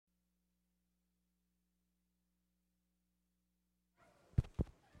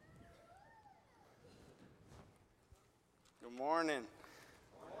Good morning.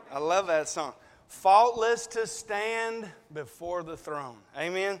 I love that song. Faultless to stand before the throne.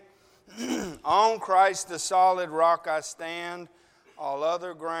 Amen. On Christ the solid rock I stand. All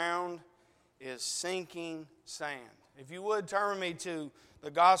other ground is sinking sand. If you would turn with me to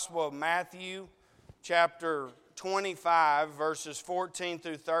the Gospel of Matthew, chapter 25, verses 14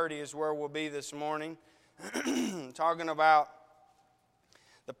 through 30 is where we'll be this morning. Talking about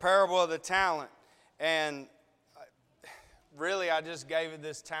the parable of the talent. And really, I just gave it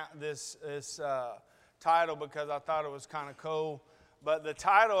this title because I thought it was kind of cool. But the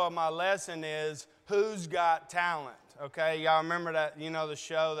title of my lesson is, Who's Got Talent? Okay, y'all remember that, the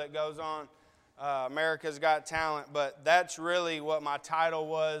show that goes on, America's Got Talent. But that's really what my title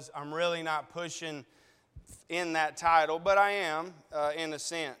was. I'm really not pushing in that title, but I am in a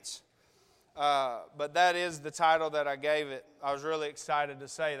sense. But that is the title that I gave it. I was really excited to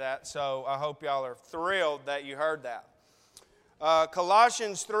say that, so I hope y'all are thrilled that you heard that.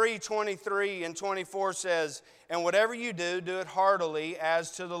 Colossians 3:23 and 24 says, "And whatever you do, do it heartily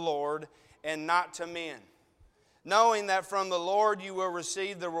as to the Lord and not to men, knowing that from the Lord you will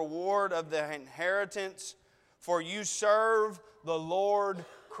receive the reward of the inheritance, for you serve the Lord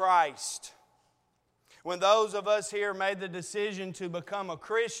Christ." When those of us here made the decision to become a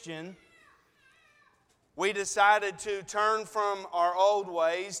Christian, we decided to turn from our old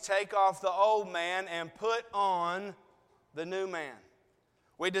ways, take off the old man, and put on the new man.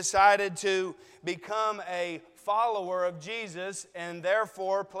 We decided to become a follower of Jesus and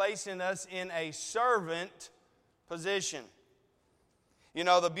therefore placing us in a servant position.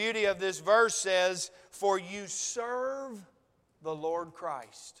 The beauty of this verse says, "For you serve the Lord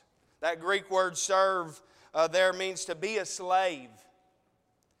Christ." That Greek word serve there means to be a slave,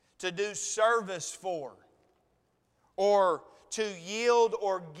 to do service for, or to yield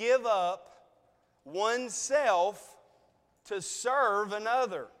or give up oneself to serve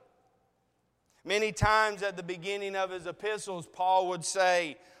another. Many times at the beginning of his epistles, Paul would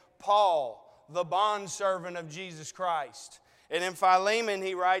say, "Paul, the bondservant of Jesus Christ." And in Philemon,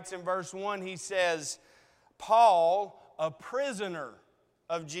 he writes in verse 1, he says, "Paul, a prisoner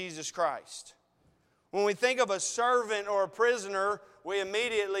of Jesus Christ." When we think of a servant or a prisoner, we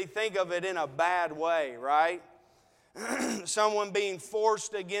immediately think of it in a bad way, right? Someone being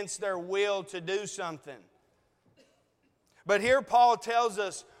forced against their will to do something. But here Paul tells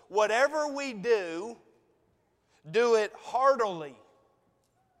us, whatever we do, do it heartily,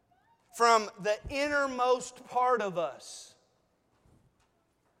 from the innermost part of us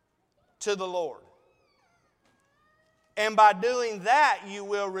to the Lord. And by doing that, you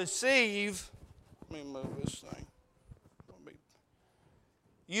will receive, let me move this thing.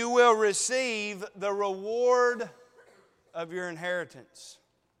 You will receive the reward of your inheritance.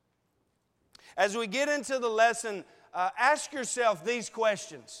 As we get into the lesson, ask yourself these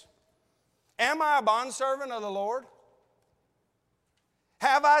questions. Am I a bondservant of the Lord?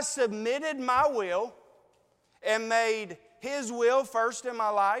 Have I submitted my will and made His will first in my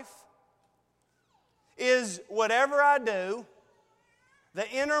life? Is whatever I do, the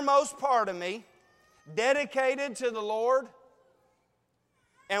innermost part of me, dedicated to the Lord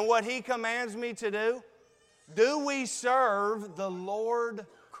and what He commands me to do? Do we serve the Lord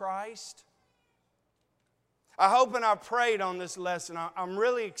Christ? I hope and I prayed on this lesson. I'm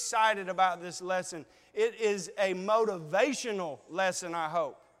really excited about this lesson. It is a motivational lesson, I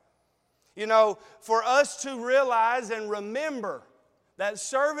hope. For us to realize and remember that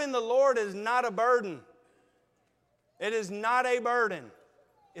serving the Lord is not a burden. It is not a burden.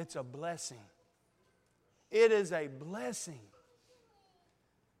 It's a blessing. It is a blessing.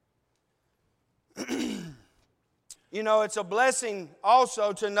 It's a blessing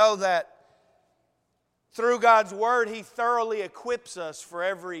also to know that through God's Word, He thoroughly equips us for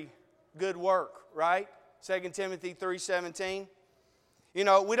every good work, right? 2 Timothy 3:17. We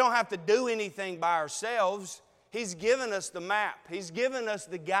don't have to do anything by ourselves. He's given us the map. He's given us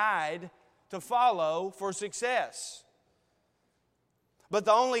the guide to follow for success. But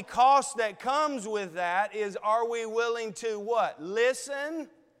the only cost that comes with that is, are we willing to what? Listen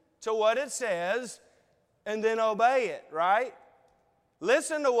to what it says and then obey it, right?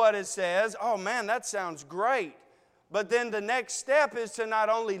 Listen to what it says. Oh man, that sounds great. But then the next step is to not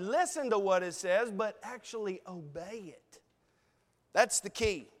only listen to what it says, but actually obey it. That's the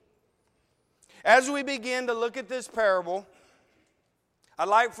key. As we begin to look at this parable, I'd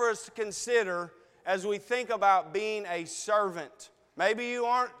like for us to consider, as we think about being a servant. Maybe you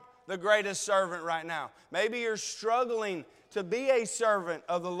aren't the greatest servant right now. Maybe you're struggling to be a servant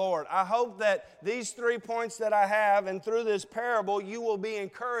of the Lord. I hope that these 3 points that I have, and through this parable, you will be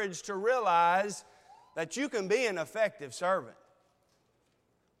encouraged to realize that you can be an effective servant.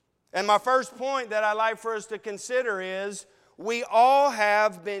 And my first point that I'd like for us to consider is we all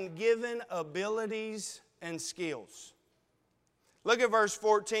have been given abilities and skills. Look at verse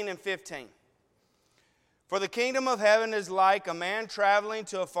 14 and 15. For the kingdom of heaven is like a man traveling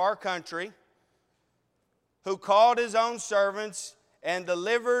to a far country, who called his own servants and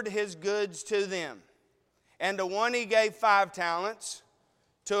delivered his goods to them. And to one he gave 5 talents,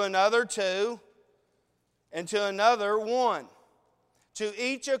 to another 2, and to another 1, to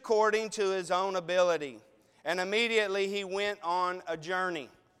each according to his own ability. And immediately he went on a journey.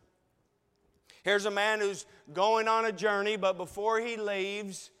 Here's a man who's going on a journey, but before he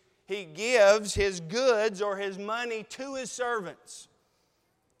leaves, he gives his goods or his money to his servants.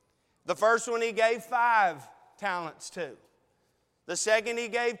 The first one he gave 5 talents to. The second he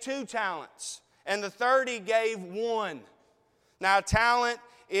gave 2 talents. And the third he gave 1. Now a talent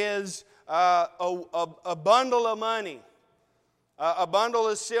is a bundle of money. A bundle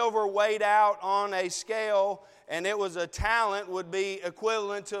of silver weighed out on a scale, and it was a talent would be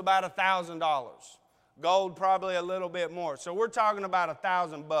equivalent to about $1,000. Gold probably a little bit more. So we're talking about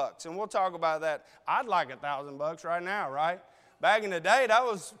 $1,000, and we'll talk about that. I'd like $1,000 right now, right? Back in the day, that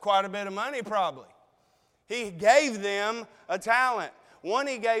was quite a bit of money probably. He gave them a talent. One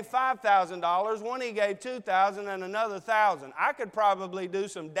he gave $5,000, one he gave $2,000, and another $1,000. I could probably do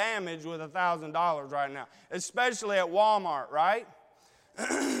some damage with $1,000 right now, especially at Walmart, right?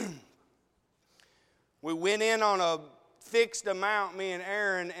 We went in on a fixed amount, me and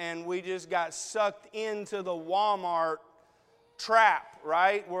Aaron, and we just got sucked into the Walmart trap,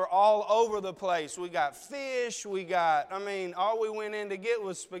 right? We're all over the place. We got fish, all we went in to get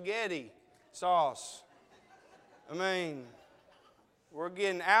was spaghetti sauce. We're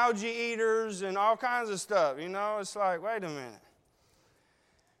getting algae eaters and all kinds of stuff, It's like, wait a minute.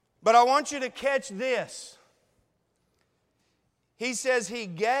 But I want you to catch this. He says he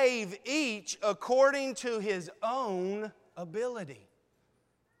gave each according to his own ability.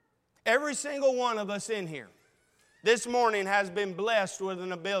 Every single one of us in here this morning has been blessed with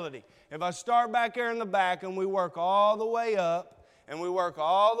an ability. If I start back here in the back and we work all the way up and we work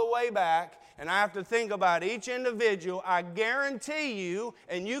all the way back, and I have to think about each individual, I guarantee you,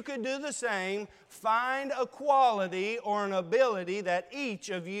 and you could do the same, find a quality or an ability that each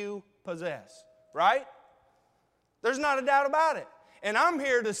of you possess. Right? There's not a doubt about it. And I'm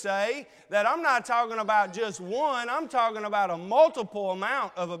here to say that I'm not talking about just one, I'm talking about a multiple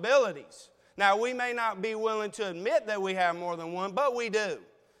amount of abilities. Now, we may not be willing to admit that we have more than one, but we do.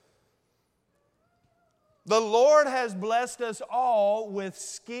 The Lord has blessed us all with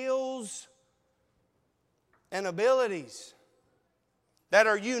skills and abilities that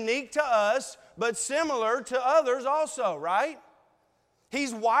are unique to us, but similar to others also, right?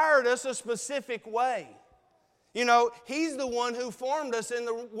 He's wired us a specific way. He's the one who formed us in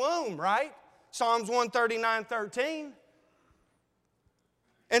the womb, right? Psalms 139:13.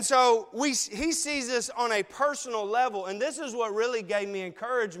 And so he sees this on a personal level, and this is what really gave me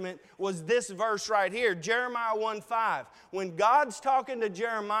encouragement was this verse right here, Jeremiah 1:5. When God's talking to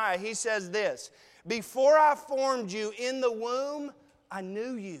Jeremiah, he says this, "Before I formed you in the womb, I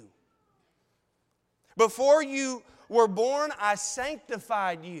knew you. Before you were born, I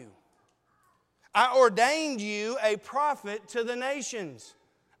sanctified you. I ordained you a prophet to the nations."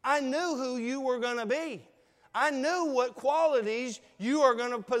 I knew who you were going to be. I knew what qualities you are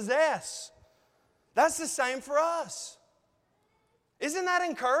going to possess. That's the same for us. Isn't that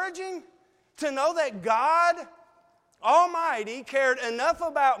encouraging? To know that God Almighty cared enough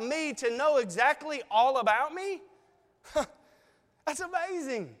about me to know exactly all about me? That's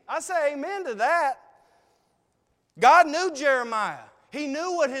amazing. I say amen to that. God knew Jeremiah. He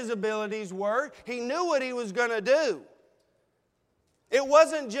knew what his abilities were. He knew what he was going to do. It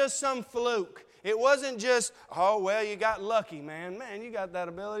wasn't just some fluke. It wasn't just, oh, well, you got lucky, man. Man, you got that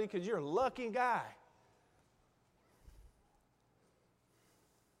ability because you're a lucky guy.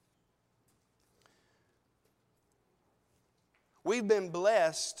 We've been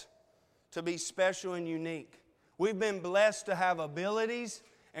blessed to be special and unique. We've been blessed to have abilities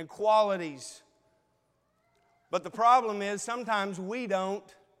and qualities. But the problem is sometimes we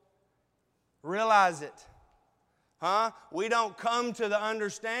don't realize it. We don't come to the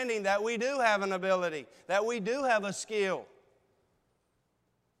understanding that we do have an ability, that we do have a skill.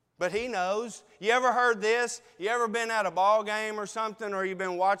 But He knows. You ever heard this? You ever been at a ball game or something, or you've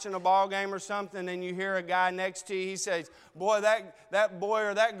been watching a ball game or something, and you hear a guy next to you, he says, boy, that boy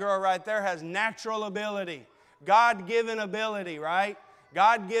or that girl right there has natural ability, God-given ability, right?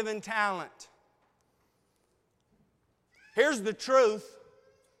 God-given talent. Here's the truth.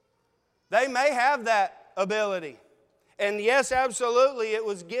 They may have that ability. And yes, absolutely, it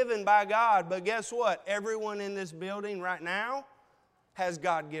was given by God. But guess what? Everyone in this building right now has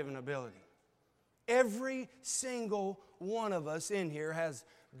God-given ability. Every single one of us in here has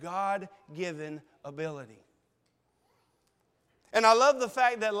God-given ability. And I love the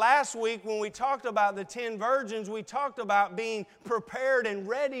fact that last week when we talked about the 10 virgins, we talked about being prepared and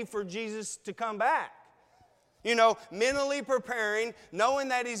ready for Jesus to come back. You know, mentally preparing, knowing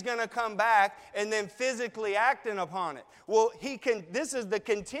that He's going to come back, and then physically acting upon it. Well, this is the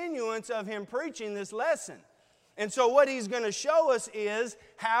continuance of Him preaching this lesson. And so what He's going to show us is,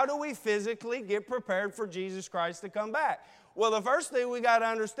 how do we physically get prepared for Jesus Christ to come back? Well, the first thing we got to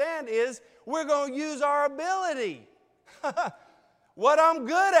understand is we're going to use our ability. What I'm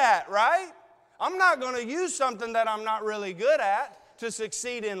good at, right? I'm not going to use something that I'm not really good at to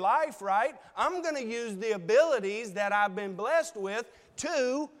succeed in life, right? I'm going to use the abilities that I've been blessed with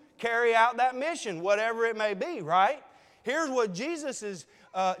to carry out that mission, whatever it may be, right? Here's what Jesus is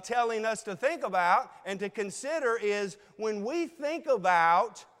telling us to think about and to consider is, when we think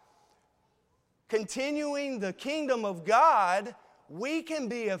about continuing the kingdom of God, we can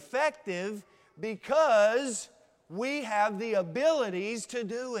be effective because we have the abilities to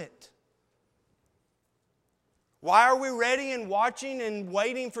do it. Why are we ready and watching and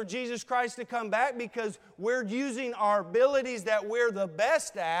waiting for Jesus Christ to come back? Because we're using our abilities that we're the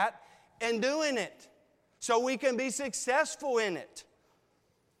best at and doing it, so we can be successful in it.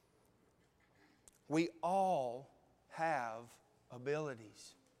 We all have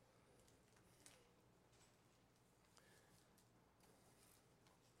abilities.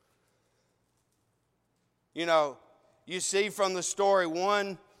 You know, you see from the story,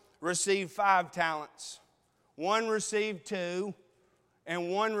 one received 5 talents, one received 2,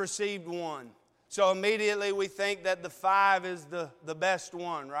 and one received 1. So immediately we think that the 5 is the best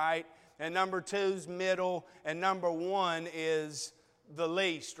one, right? And number 2's middle, and number 1 is the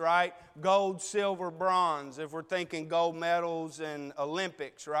least, right? Gold, silver, bronze, if we're thinking gold medals and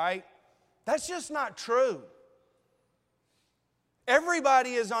Olympics, right? That's just not true.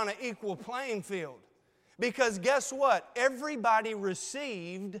 Everybody is on an equal playing field. Because guess what? Everybody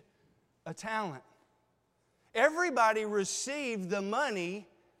received a talent. Everybody received the money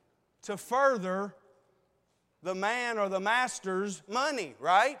to further the man or the master's money,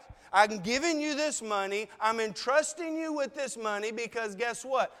 right? I'm giving you this money. I'm entrusting you with this money because guess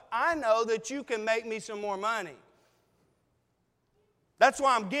what? I know that you can make me some more money. That's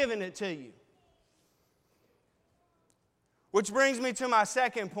why I'm giving it to you. Which brings me to my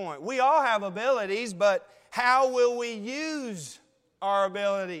second point. We all have abilities, but how will we use our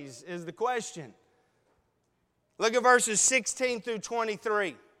abilities is the question. Look at verses 16 through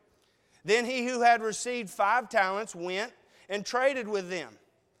 23. Then he who had received 5 talents went and traded with them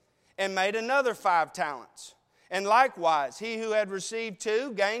and made another 5 talents. And likewise, he who had received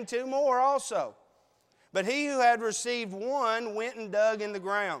 2 gained 2 more also. But he who had received 1 went and dug in the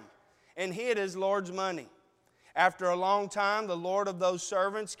ground and hid his Lord's money. After a long time, the Lord of those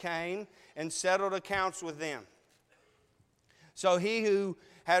servants came and settled accounts with them. So he who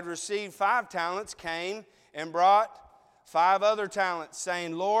had received 5 talents came and brought 5 other talents,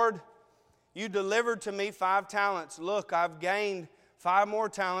 saying, Lord, you delivered to me 5 talents. Look, I've gained 5 more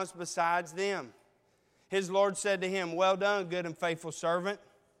talents besides them. His Lord said to him, well done, good and faithful servant.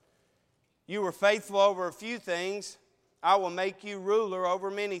 You were faithful over a few things. I will make you ruler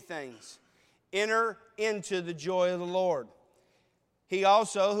over many things. Enter into the joy of the Lord. He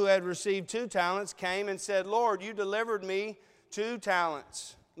also, who had received 2 talents, came and said, Lord, you delivered me 2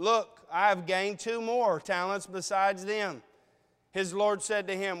 talents. Look, I have gained 2 more talents besides them. His Lord said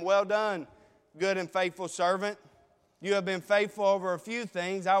to him, well done, good and faithful servant. You have been faithful over a few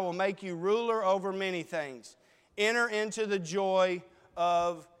things. I will make you ruler over many things. Enter into the joy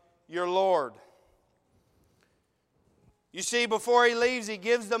of your Lord. You see, before he leaves, he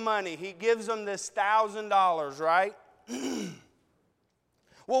gives the money. He gives them this $1,000, right?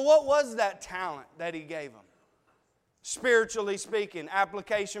 Well, what was that talent that he gave them? Spiritually speaking,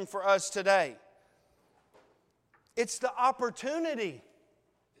 application for us today. It's the opportunity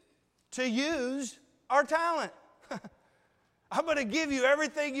to use our talent. I'm going to give you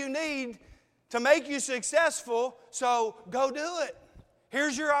everything you need to make you successful, so go do it.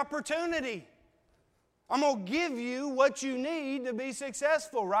 Here's your opportunity. I'm going to give you what you need to be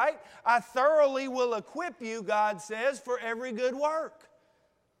successful, right? I thoroughly will equip you, God says, for every good work.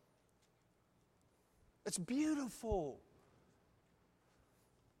 It's beautiful.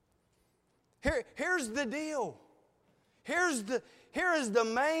 Here's the deal. Here is the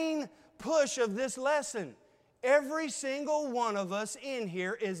main push of this lesson. Every single one of us in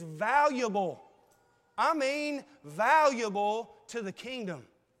here is valuable. I mean, valuable to the kingdom.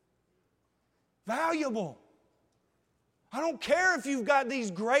 Valuable. I don't care if you've got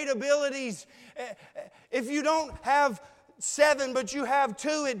these great abilities. If you don't have 7 but you have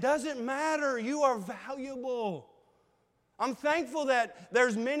 2, it doesn't matter. You are valuable. I'm thankful that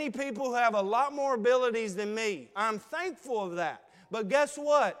there's many people who have a lot more abilities than me. I'm thankful of that. But guess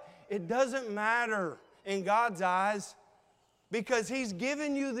what? It doesn't matter in God's eyes, because He's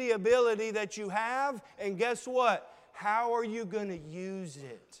given you the ability that you have, and guess what? How are you going to use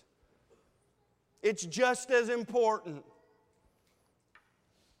it? It's just as important.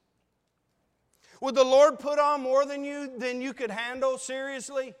 Would the Lord put on more than you could handle?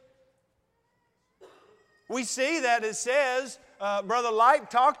 Seriously? We see that it says, Brother Light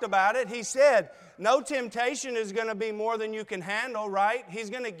talked about it. He said, no temptation is going to be more than you can handle, right?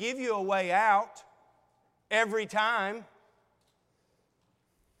 He's going to give you a way out every time.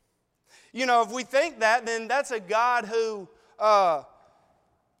 You know, if we think that, then that's a God who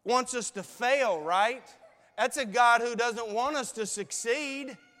wants us to fail, right? That's a God who doesn't want us to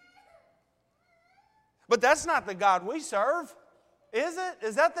succeed. But that's not the God we serve, is it?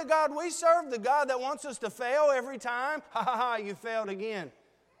 Is that the God we serve? The God that wants us to fail every time? Ha ha ha, you failed again.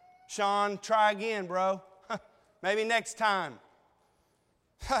 Sean, try again, bro. Maybe next time.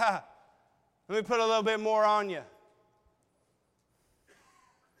 Let me put a little bit more on you.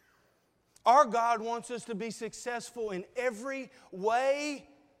 Our God wants us to be successful in every way,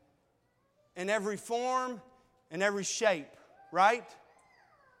 in every form, in every shape, right?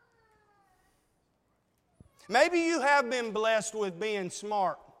 Maybe you have been blessed with being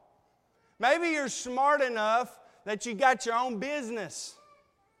smart. Maybe you're smart enough that you got your own business.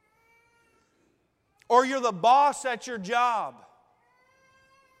 Or you're the boss at your job.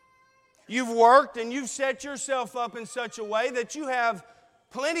 You've worked and you've set yourself up in such a way that you have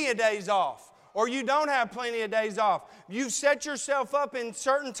plenty of days off. Or you don't have plenty of days off. You've set yourself up in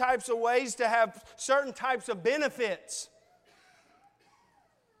certain types of ways to have certain types of benefits.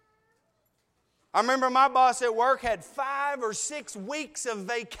 I remember my boss at work had 5 or 6 weeks of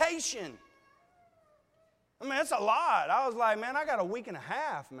vacation. I mean, that's a lot. I was like, man, I got a week and a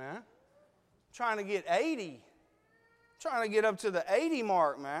half, man. Trying to get 80. Trying to get up to the 80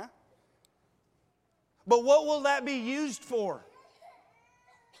 mark, man. But what will that be used for?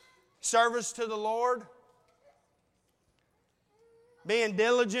 Service to the Lord? Being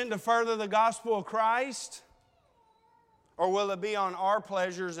diligent to further the gospel of Christ? Or will it be on our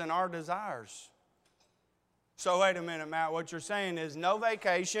pleasures and our desires? So wait a minute, Matt. What you're saying is no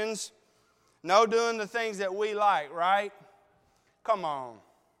vacations, no doing the things that we like, right? Come on.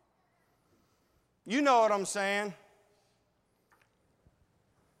 You know what I'm saying.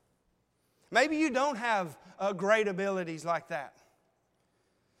 Maybe you don't have great abilities like that.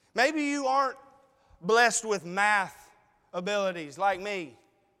 Maybe you aren't blessed with math abilities like me.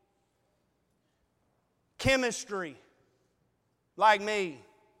 Chemistry like me.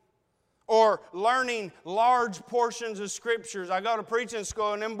 Or learning large portions of scriptures. I go to preaching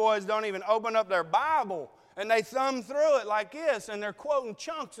school and them boys don't even open up their Bible. And they thumb through it like this and they're quoting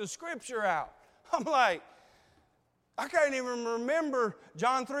chunks of scripture out. I'm like, I can't even remember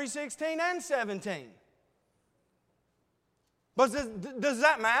John 3:16 and 17. But does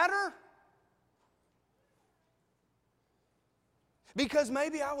that matter? Because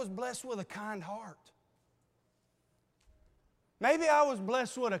maybe I was blessed with a kind heart. Maybe I was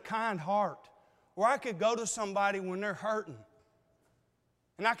blessed with a kind heart where I could go to somebody when they're hurting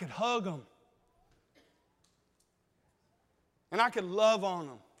and I could hug them and I could love on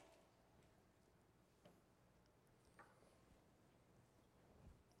them.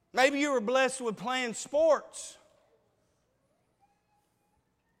 Maybe you were blessed with playing sports.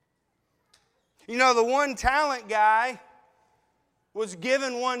 You know, the one talent guy was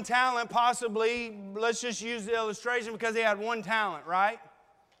given one talent, possibly, let's just use the illustration because he had one talent, right?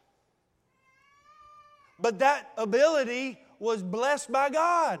 But that ability was blessed by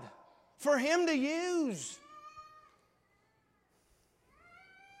God for him to use.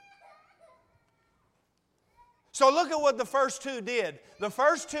 So look at what the first 2 did. The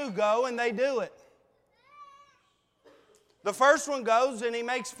first 2 go and they do it. The first one goes and he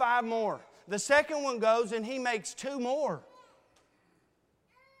makes 5 more. The second one goes and he makes 2 more.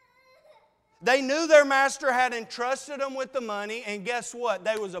 They knew their master had entrusted them with the money, and guess what?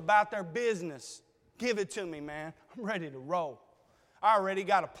 They was about their business. Give it to me, man. I'm ready to roll. I already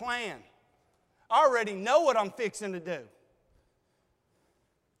got a plan. I already know what I'm fixing to do.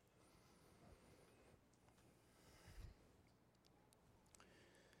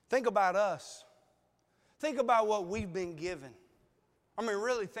 Think about us. Think about what we've been given. I mean,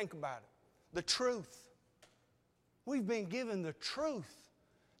 really think about it. The truth. We've been given the truth.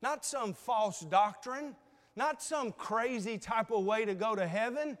 Not some false doctrine. Not some crazy type of way to go to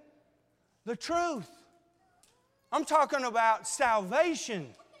heaven. The truth. I'm talking about salvation.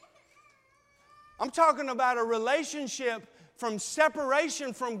 I'm talking about a relationship from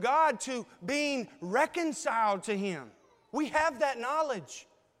separation from God to being reconciled to Him. We have that knowledge.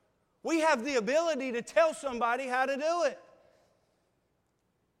 We have the ability to tell somebody how to do it.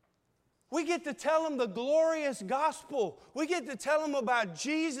 We get to tell them the glorious gospel. We get to tell them about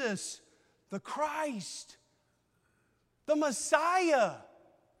Jesus, the Christ, the Messiah.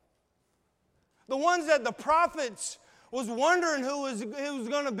 The ones that the prophets was wondering who was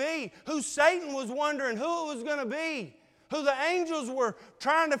going to be, who Satan was wondering who it was going to be, who the angels were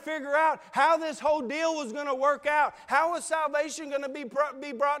trying to figure out how this whole deal was going to work out. How was salvation going to be brought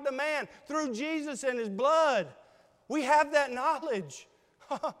to man? Through Jesus and His blood. We have that knowledge.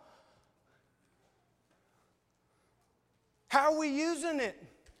 How are we using it?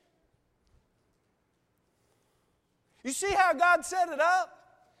 You see how God set it up?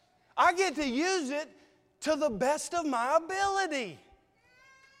 I get to use it to the best of my ability.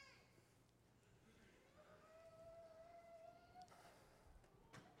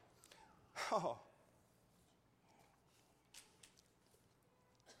 Oh.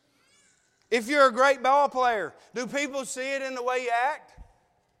 If you're a great ball player, do people see it in the way you act?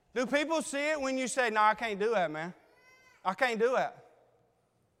 Do people see it when you say, no, I can't do that, man. I can't do that.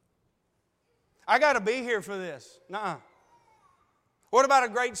 I got to be here for this. Nuh-uh. What about a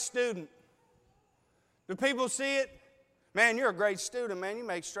great student? Do people see it? Man, you're a great student, man. You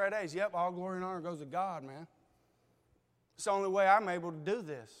make straight A's. Yep, all glory and honor goes to God, man. It's the only way I'm able to do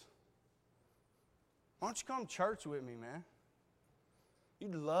this. Why don't you come to church with me, man?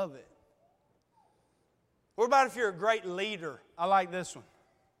 You'd love it. What about if you're a great leader? I like this one.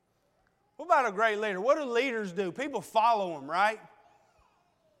 What about a great leader? What do leaders do? People follow them, right?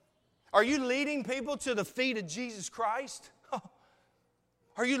 Are you leading people to the feet of Jesus Christ?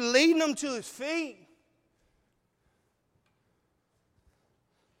 Are you leading them to His feet?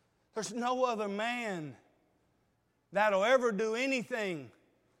 There's no other man that'll ever do anything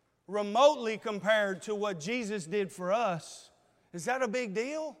remotely compared to what Jesus did for us. Is that a big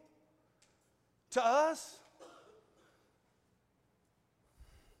deal to us?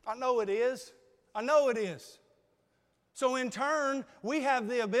 I know it is. I know it is. So in turn, we have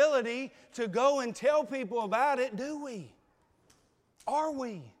the ability to go and tell people about it, do we? Are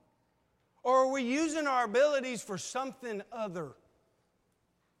we? Or are we using our abilities for something other?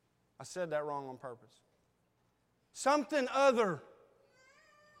 I said that wrong on purpose. Something other.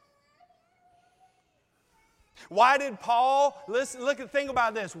 Why did Paul, think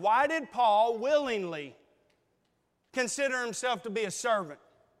about this. Why did Paul willingly consider himself to be a servant?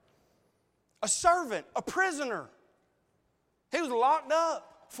 A servant, a prisoner. He was locked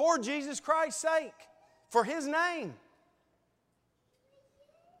up for Jesus Christ's sake, for His name.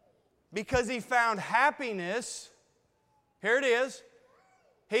 Because he found happiness, here it is,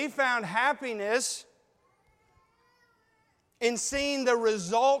 he found happiness in seeing the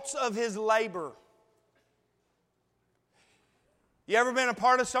results of his labor. You ever been a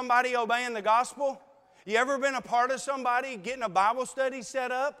part of somebody obeying the gospel? You ever been a part of somebody getting a Bible study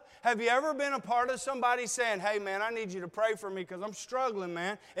set up? Have you ever been a part of somebody saying, hey man, I need you to pray for me because I'm struggling,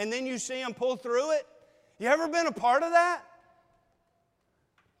 man, and then you see them pull through it? You ever been a part of that?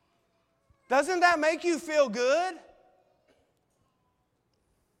 Doesn't that make you feel good?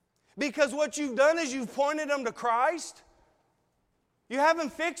 Because what you've done is you've pointed them to Christ. You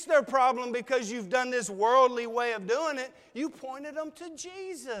haven't fixed their problem because you've done this worldly way of doing it. You pointed them to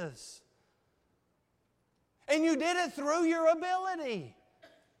Jesus. And you did it through your ability.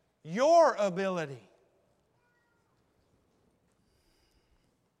 Your ability.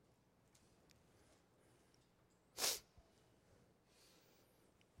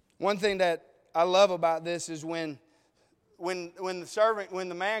 One thing that I love about this is when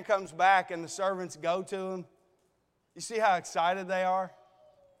the man comes back and the servants go to him, you see how excited they are?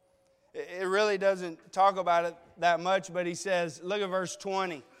 It really doesn't talk about it that much, but he says, look at verse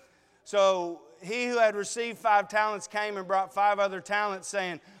 20. So he who had received 5 talents came and brought 5 other talents,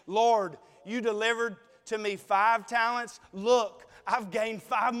 saying, Lord, you delivered to me 5 talents. Look, I've gained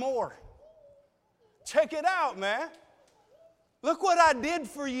 5 more. Check it out, man. Look what I did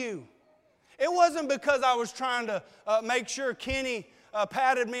for you. It wasn't because I was trying to make sure Kenny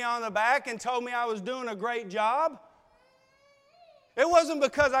patted me on the back and told me I was doing a great job. It wasn't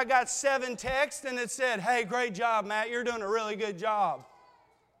because I got 7 texts and it said, hey, great job, Matt. You're doing a really good job.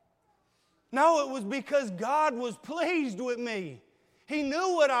 No, it was because God was pleased with me. He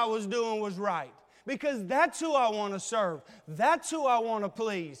knew what I was doing was right. Because that's who I want to serve. That's who I want to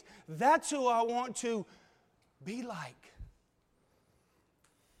please. That's who I want to be like.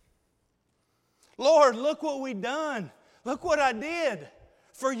 Lord, look what we've done. Look what I did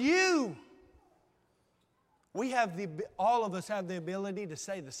for you. All of us have the ability to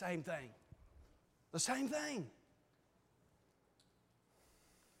say the same thing. The same thing.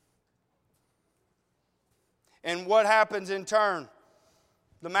 And what happens in turn?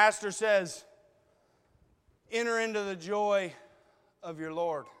 The master says, enter into the joy of your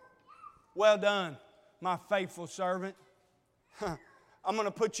Lord. Well done, my faithful servant. I'm going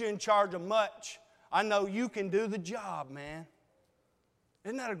to put you in charge of much. I know you can do the job, man.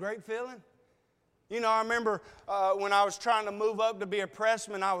 Isn't that a great feeling? You know, I remember when I was trying to move up to be a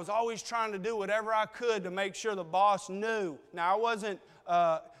pressman, I was always trying to do whatever I could to make sure the boss knew. Now, I wasn't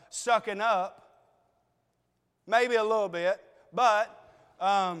sucking up. Maybe a little bit, but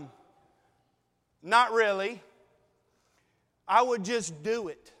not really. I would just do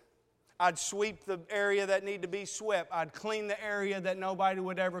it. I'd sweep the area that needed to be swept. I'd clean the area that nobody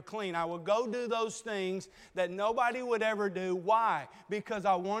would ever clean. I would go do those things that nobody would ever do. Why? Because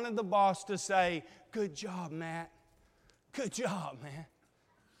I wanted the boss to say, good job, Matt. Good job, man.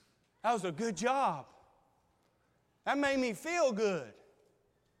 That was a good job. That made me feel good.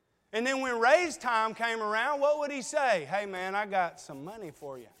 And then when raise time came around, what would he say? Hey, man, I got some money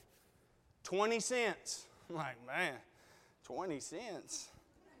for you. 20 cents. I'm like, man, 20 cents.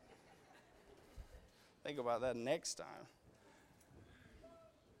 Think about that next time.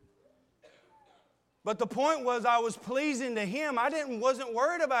 But the point was I was pleasing to him. I wasn't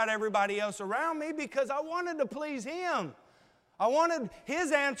worried about everybody else around me because I wanted to please him. I wanted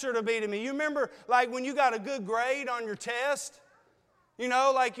his answer to be to me. You remember like when you got a good grade on your test? You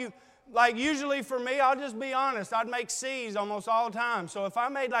know, like usually for me, I'll just be honest, I'd make C's almost all the time. So if I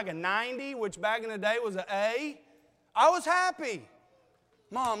made like a 90, which back in the day was an A, I was happy.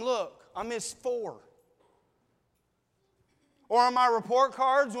 Mom, look, I missed 4. Or on my report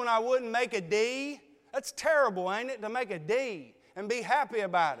cards when I wouldn't make a D, that's terrible, ain't it, to make a D and be happy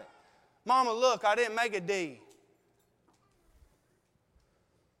about it. Mama, look, I didn't make a D.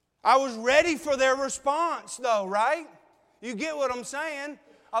 I was ready for their response though, right? You get what I'm saying?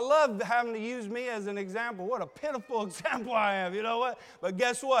 I love having to use me as an example. What a pitiful example I have, you know what? But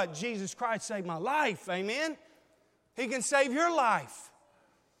guess what? Jesus Christ saved my life, amen? He can save your life.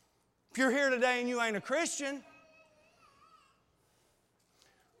 If you're here today and you ain't a Christian,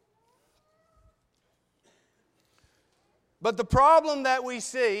 but the problem that we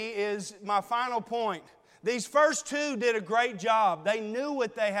see is my final point. These first 2 did a great job. They knew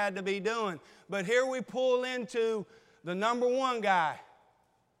what they had to be doing. But here we pull into the number 1 guy.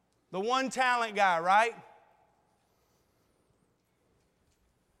 The 1 talent guy, right?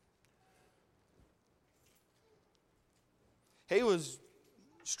 He was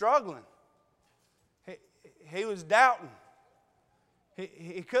struggling. He was doubting.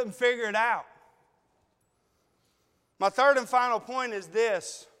 He couldn't figure it out. My third and final point is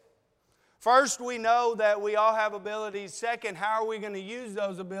this. First, we know that we all have abilities. Second, how are we going to use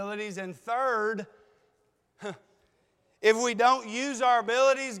those abilities? And third, if we don't use our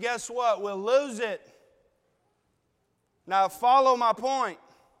abilities, guess what? We'll lose it. Now, follow my point.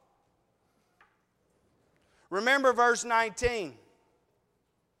 Remember verse 19.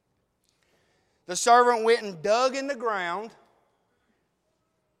 The servant went and dug in the ground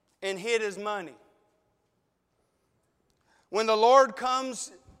and hid his money. When the Lord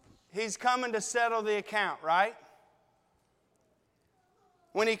comes, He's coming to settle the account, right?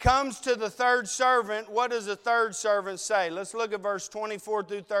 When He comes to the third servant, what does the third servant say? Let's look at verse 24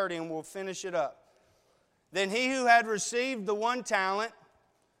 through 30 and we'll finish it up. Then he who had received the 1 talent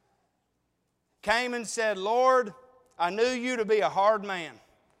came and said, Lord, I knew you to be a hard man,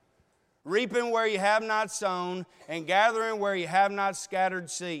 reaping where you have not sown and gathering where you have not scattered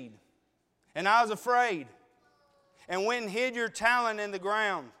seed. And I was afraid and went and hid your talent in the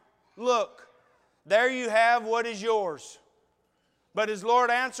ground. Look, there you have what is yours. But his Lord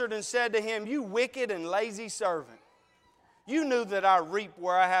answered and said to him, you wicked and lazy servant. You knew that I reap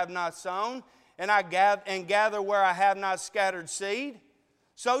where I have not sown, and gather where I have not scattered seed.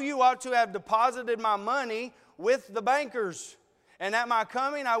 So you ought to have deposited my money with the bankers, and at my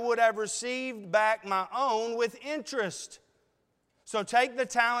coming I would have received back my own with interest. So take the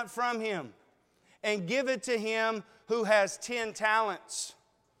talent from him and give it to him who has 10 talents.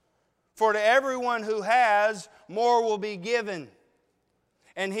 For to everyone who has, more will be given,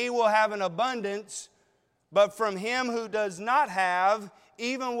 and he will have an abundance. But from him who does not have,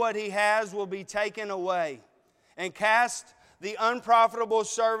 even what he has will be taken away. And cast the unprofitable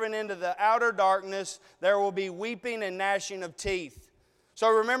servant into the outer darkness. There will be weeping and gnashing of teeth. So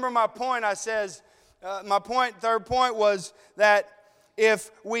remember my point. Third point was that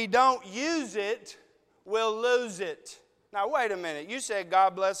if we don't use it, we'll lose it. Now wait a minute. You said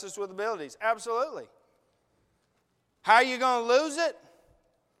God bless us with abilities. Absolutely. How are you going to lose it?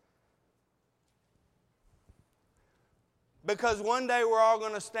 Because one day we're all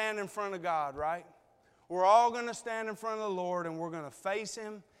going to stand in front of God, right? We're all going to stand in front of the Lord and we're going to face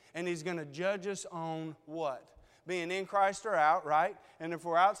Him, and He's going to judge us on what? Being in Christ or out, right? And if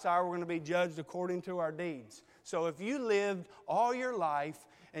we're outside, we're going to be judged according to our deeds. So if you lived all your life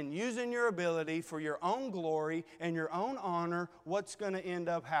and using your ability for your own glory and your own honor, what's going to end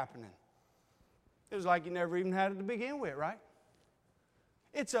up happening? It was like you never even had it to begin with, right?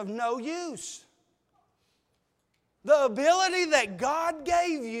 It's of no use. The ability that God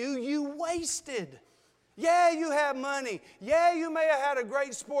gave you, you wasted. Yeah, you have money. Yeah, you may have had a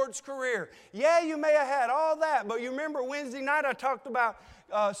great sports career. Yeah, you may have had all that. But you remember Wednesday night I talked about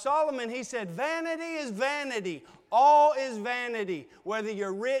Solomon. He said, vanity is vanity. All is vanity. Whether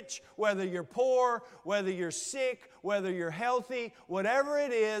you're rich, whether you're poor, whether you're sick, whether you're healthy, whatever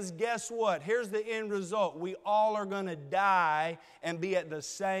it is, guess what? Here's the end result. We all are going to die and be at the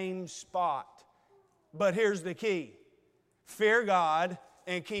same spot. But here's the key. Fear God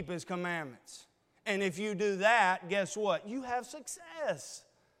and keep His commandments. And if you do that, guess what? You have success.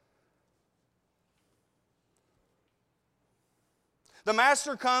 The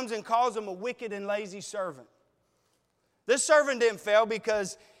master comes and calls him a wicked and lazy servant. This servant didn't fail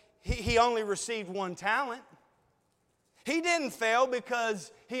because he only received one talent. He didn't fail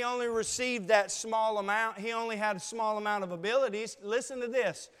because he only received that small amount. He only had a small amount of abilities. Listen to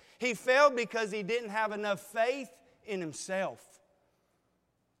this. He failed because he didn't have enough faith in himself.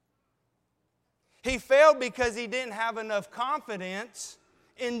 He failed because he didn't have enough confidence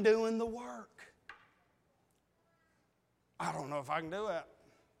in doing the work. I don't know if I can do that.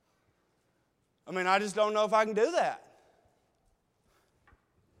 I just don't know if I can do that.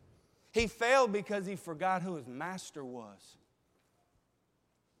 He failed because he forgot who his master was.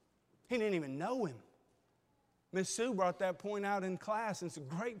 He didn't even know him. Miss Sue brought that point out in class, and it's a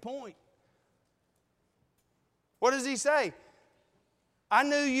great point. What does he say? I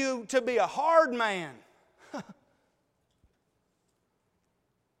knew you to be a hard man.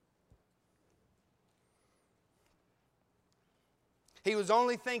 He was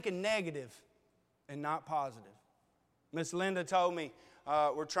only thinking negative and not positive. Miss Linda told me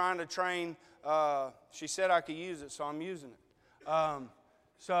we're trying to train. She said I could use it, so I'm using it. I'm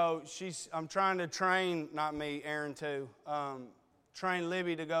trying to train, not me, Aaron too, train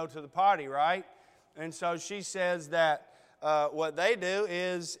Libby to go to the potty, right? And so she says that what they do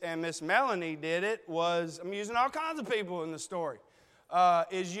is, and Miss Melanie did it, was, I'm using all kinds of people in the story,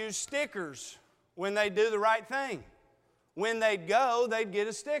 is use stickers when they do the right thing. When they'd go, they'd get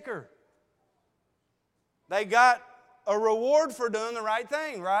a sticker. They got a reward for doing the right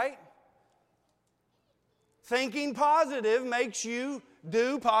thing, right? Thinking positive makes you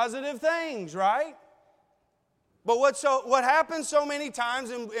do positive things, right? But what happens so many times,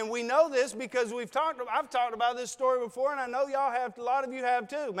 and we know this because I've talked about this story before, and I know y'all have, a lot of you have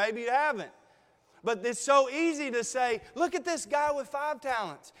too. Maybe you haven't. But it's so easy to say, look at this guy with 5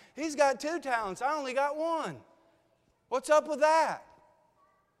 talents. He's got 2 talents. I only got 1. What's up with that?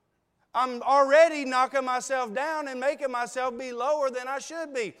 I'm already knocking myself down and making myself be lower than I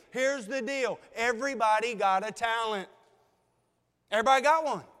should be. Here's the deal. Everybody got a talent. Everybody got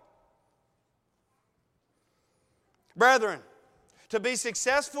one. Brethren, to be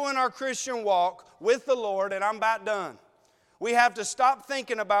successful in our Christian walk with the Lord, and I'm about done, we have to stop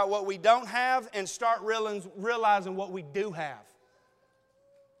thinking about what we don't have and start realizing what we do have.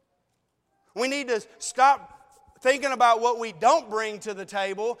 We need to stop thinking about what we don't bring to the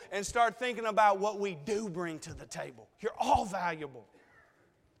table and start thinking about what we do bring to the table. You're all valuable.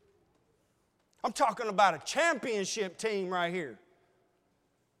 I'm talking about a championship team right here.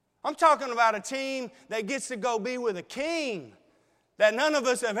 I'm talking about a team that gets to go be with a king that none of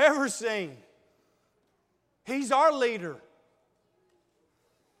us have ever seen. He's our leader.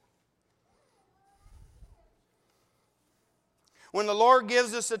 When the Lord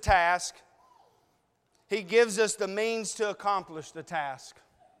gives us a task, He gives us the means to accomplish the task.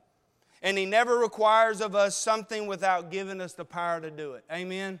 And He never requires of us something without giving us the power to do it.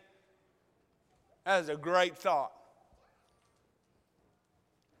 Amen? That is a great thought.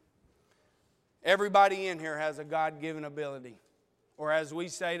 Everybody in here has a God-given ability. Or as we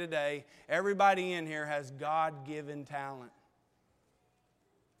say today, everybody in here has God-given talent.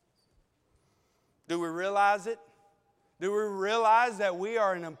 Do we realize it? Do we realize that we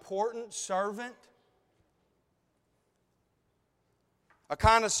are an important servant? A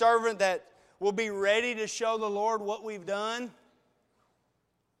kind of servant that will be ready to show the Lord what we've done.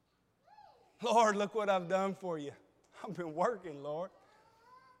 Lord, look what I've done for you. I've been working, Lord.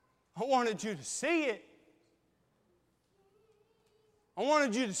 I wanted you to see it. I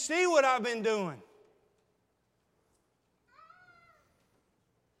wanted you to see what I've been doing.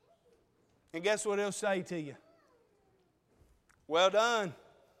 And guess what He'll say to you? Well done,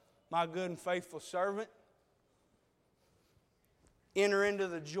 my good and faithful servant. Enter into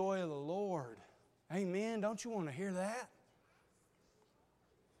the joy of the Lord. Amen. Don't you want to hear that?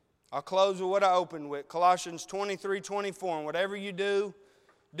 I'll close with what I opened with. Colossians 23:24. And whatever you do,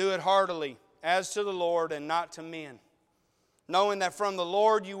 do it heartily, as to the Lord and not to men, knowing that from the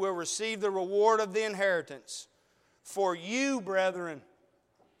Lord you will receive the reward of the inheritance. For you, brethren,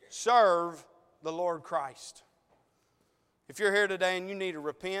 serve the Lord Christ. If you're here today and you need to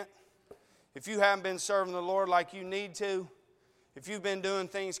repent, if you haven't been serving the Lord like you need to, if you've been doing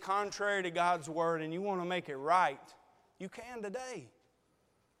things contrary to God's Word and you want to make it right, you can today.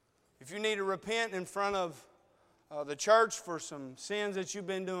 If you need to repent in front of the church for some sins that you've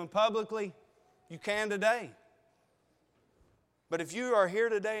been doing publicly, you can today. But if you are here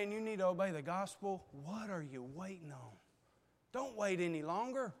today and you need to obey the gospel, what are you waiting on? Don't wait any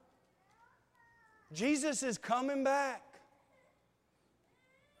longer. Jesus is coming back.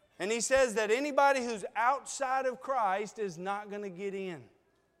 And He says that anybody who's outside of Christ is not going to get in.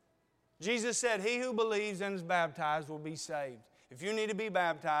 Jesus said, he who believes and is baptized will be saved. If you need to be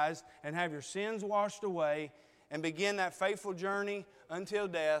baptized and have your sins washed away and begin that faithful journey until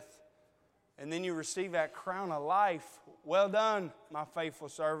death, and then you receive that crown of life, well done, my faithful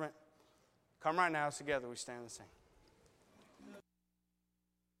servant. Come right now, together we stand and sing.